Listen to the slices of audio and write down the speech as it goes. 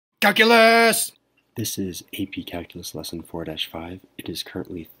Calculus! This is AP Calculus Lesson 4-5. It is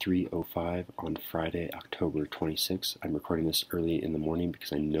currently 3:05 on Friday, October 26th. I'm recording this early in the morning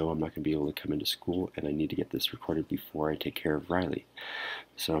because I know I'm not going to be able to come into school and I need to get this recorded before I take care of Riley.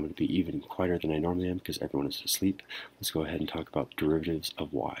 So I'm going to be even quieter than I normally am because everyone is asleep. Let's go ahead and talk about derivatives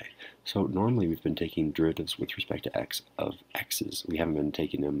of y. So normally we've been taking derivatives with respect to x of x's. We haven't been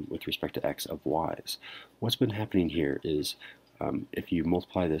taking them with respect to x of y's. What's been happening here is if you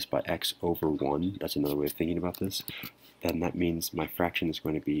multiply this by x over 1, that's another way of thinking about this, then that means my fraction is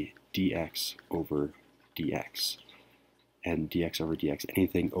going to be dx over dx. And dx over dx,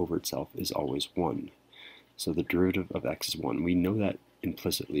 anything over itself, is always 1. So the derivative of x is 1. We know that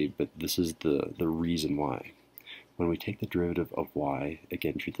implicitly, but this is the reason why. When we take the derivative of y,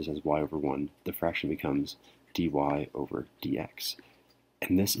 again, treat this as y over 1, the fraction becomes dy over dx.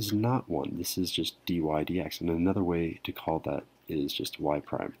 And this is not 1, this is just dy dx. And another way to call that is just y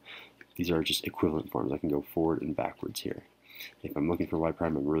prime. These are just equivalent forms. I can go forward and backwards here. If I'm looking for y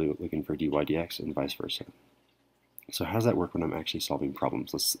prime, I'm really looking for dy dx and vice versa. So how does that work when I'm actually solving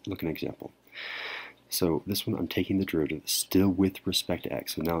problems? Let's look at an example. So this one, I'm taking the derivative still with respect to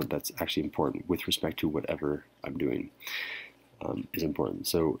x. So now that's actually important. With respect to whatever I'm doing is important.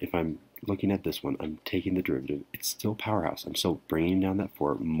 So if I'm looking at this one, I'm taking the derivative. It's still powerhouse. I'm still bringing down that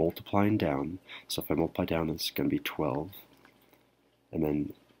 4, multiplying down. So if I multiply down, it's going to be 12. And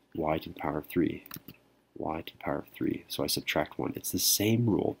then y to the power of 3. Y to the power of 3. So I subtract 1. It's the same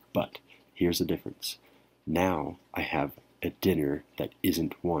rule, but here's the difference. Now I have a dinner that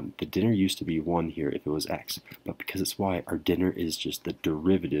isn't 1. The dinner used to be 1 here if it was x, but because it's y, our dinner is just the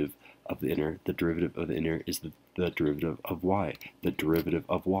derivative of the inner. The derivative of the inner is the derivative of y. The derivative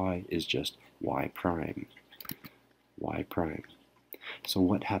of y is just y prime. Y prime. So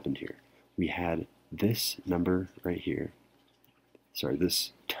what happened here? We had this number right here, sorry,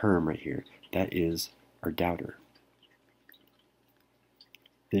 this term right here, that is our doubter.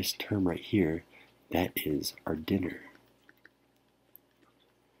 This term right here, that is our dinner.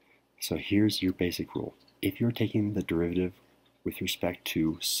 So here's your basic rule. If you're taking the derivative with respect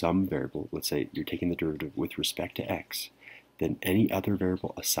to some variable, let's say you're taking the derivative with respect to x, then any other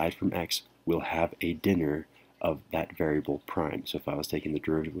variable aside from x will have a dinner of that variable prime. So if I was taking the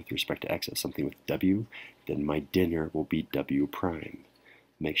derivative with respect to x of something with w, then my dinner will be w prime.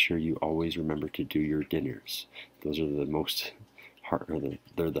 Make sure you always remember to do your dinners. Those are the most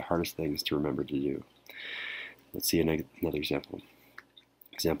they're the hardest things to remember to do. Let's see another example.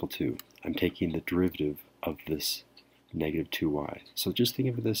 Example 2. I'm taking the derivative of this negative 2y. So just think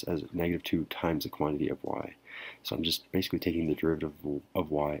of this as negative 2 times the quantity of y. So I'm just basically taking the derivative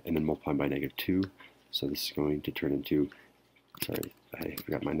of y and then multiplying by negative 2. So this is going to turn into, sorry, I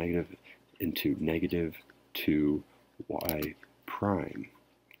forgot my negative, into negative 2y prime.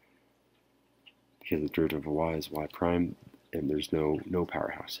 Because the derivative of y is y prime, and there's no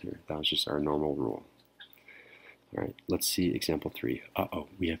powerhouse here. That was just our normal rule. Alright, let's see example 3.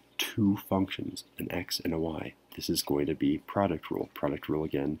 We have two functions, an x and a y. This is going to be product rule. Product rule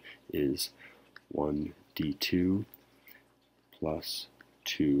again is 1d2 plus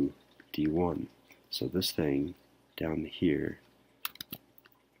 2d1. So this thing down here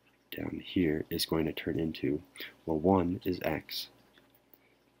is going to turn into, well, 1 is x,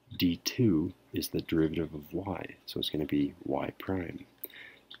 d2 is the derivative of y, so it's going to be y prime,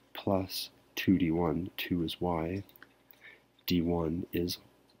 plus 2d1, 2 is y, d1 is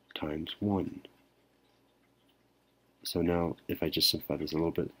times 1. So now, if I just simplify this a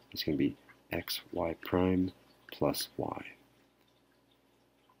little bit, it's going to be xy prime plus y.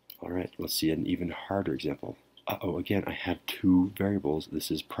 Alright, let's see an even harder example. Again, I have two variables. This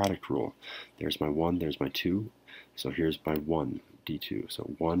is product rule. There's my 1, there's my 2. So here's my 1, d2. So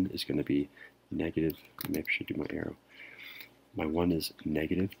 1 is going to be negative, maybe I should do my arrow. My 1 is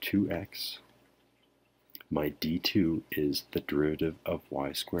negative 2x. My d2 is the derivative of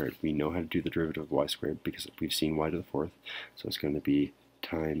y squared. We know how to do the derivative of y squared because we've seen y to the 4th. So it's going to be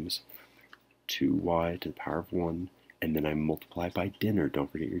times 2y to the power of 1. And then I multiply by dinner.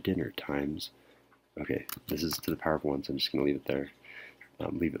 Don't forget your dinner. Times, okay, this is to the power of 1, so I'm just going to leave it there.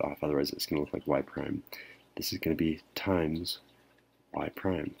 Leave it off, otherwise it's going to look like y prime. This is going to be times y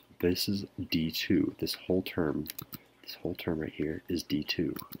prime. This is d2. This whole term right here is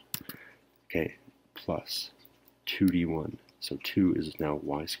d2. Okay, plus 2d1. So 2 is now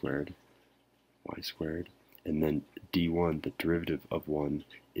y squared, and then d1, the derivative of 1,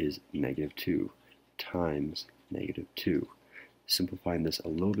 is negative 2 times negative 2. Simplifying this a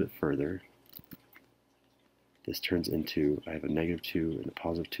little bit further, this turns into, I have a negative 2 and a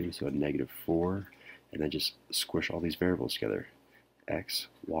positive 2, so a negative 4, and I just squish all these variables together. 4x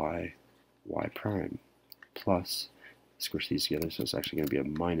y prime plus, squish these together, so it's actually going to be a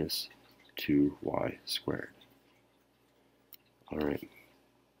minus 2y squared. Alright,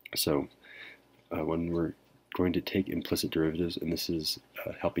 so when we're going to take implicit derivatives, and this is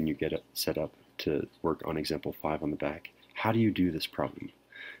helping you get it set up to work on example 5 on the back, how do you do this problem?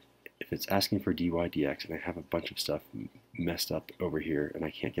 If it's asking for dy dx and I have a bunch of stuff messed up over here and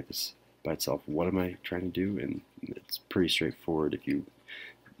I can't get this by itself, what am I trying to do? And it's pretty straightforward if you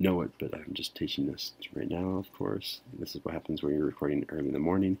know it, but I'm just teaching this right now, of course. This is what happens when you're recording early in the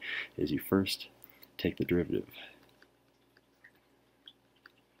morning, is you first take the derivative.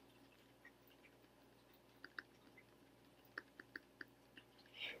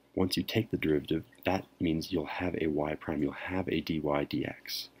 Once you take the derivative, that means you'll have a y prime, you'll have a dy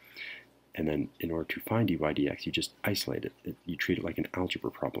dx. And then in order to find dy dx, you just isolate it. You treat it like an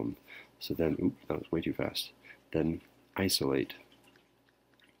algebra problem. So then, oops, that was way too fast. Then isolate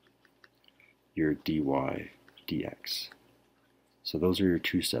your dy dx. So those are your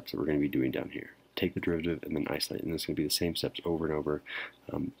two steps that we're going to be doing down here. Take the derivative and then isolate. And it's going to be the same steps over and over.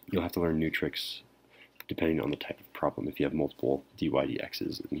 You'll have to learn new tricks depending on the type of problem. If you have multiple dy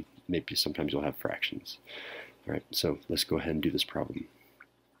dx's, and maybe sometimes you'll have fractions. All right, so let's go ahead and do this problem.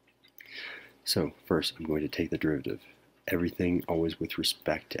 So first, I'm going to take the derivative. Everything always with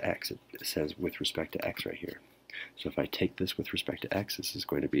respect to x. It says with respect to x right here. So if I take this with respect to x, this is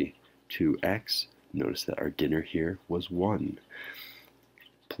going to be 2x. Notice that our dinner here was 1.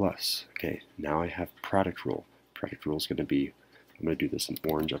 Plus, okay, now I have product rule. Product rule is going to be, I'm going to do this in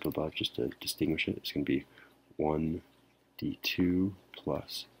orange up above just to distinguish it. It's going to be 1d2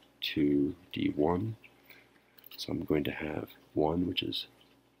 plus 2d1. So I'm going to have 1, which is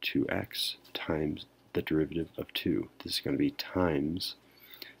 2x, times the derivative of 2. This is going to be times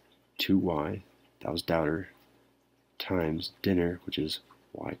 2y, that was doubter, times dinner, which is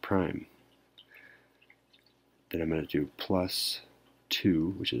y prime. Then I'm going to do plus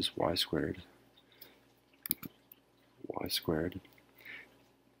 2, which is y squared,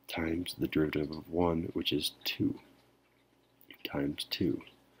 times the derivative of 1, which is 2, times 2.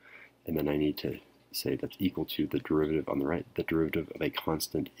 And then I need to say that's equal to the derivative on the right. The derivative of a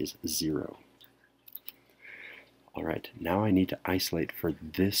constant is 0. Alright, now I need to isolate for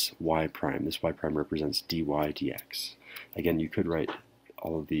this y prime. This y prime represents dy dx. Again, you could write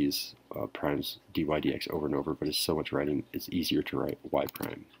all of these primes dy dx over and over, but it's so much writing, it's easier to write y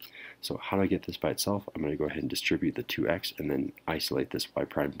prime. So how do I get this by itself? I'm going to go ahead and distribute the 2x and then isolate this y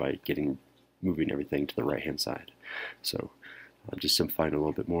prime by moving everything to the right hand side. So just simplifying a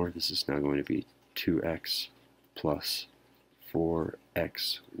little bit more, this is now going to be 2x plus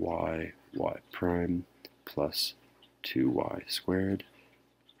 4xy y prime plus 2y squared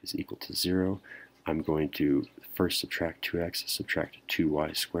is equal to 0. I'm going to first subtract 2x, subtract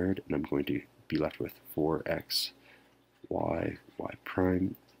 2y squared, and I'm going to be left with 4xy y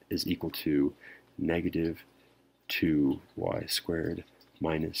prime is equal to negative 2y squared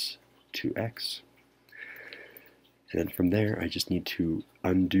minus 2x. And then from there, I just need to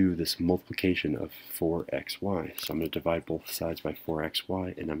undo this multiplication of 4xy. So I'm going to divide both sides by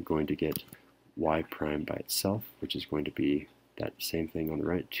 4xy, and I'm going to get y prime by itself, which is going to be that same thing on the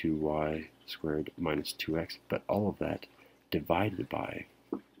right, 2y squared minus 2x, but all of that divided by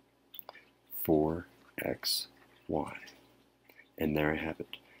 4xy. And there I have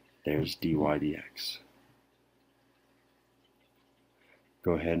it. There's dy dx.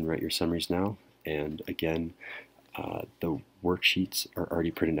 Go ahead and write your summaries now, and again, the worksheets are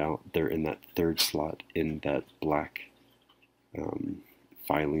already printed out. They're in that third slot in that black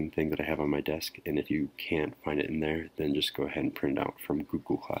filing thing that I have on my desk, and if you can't find it in there, then just go ahead and print it out from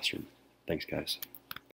Google Classroom. Thanks, guys.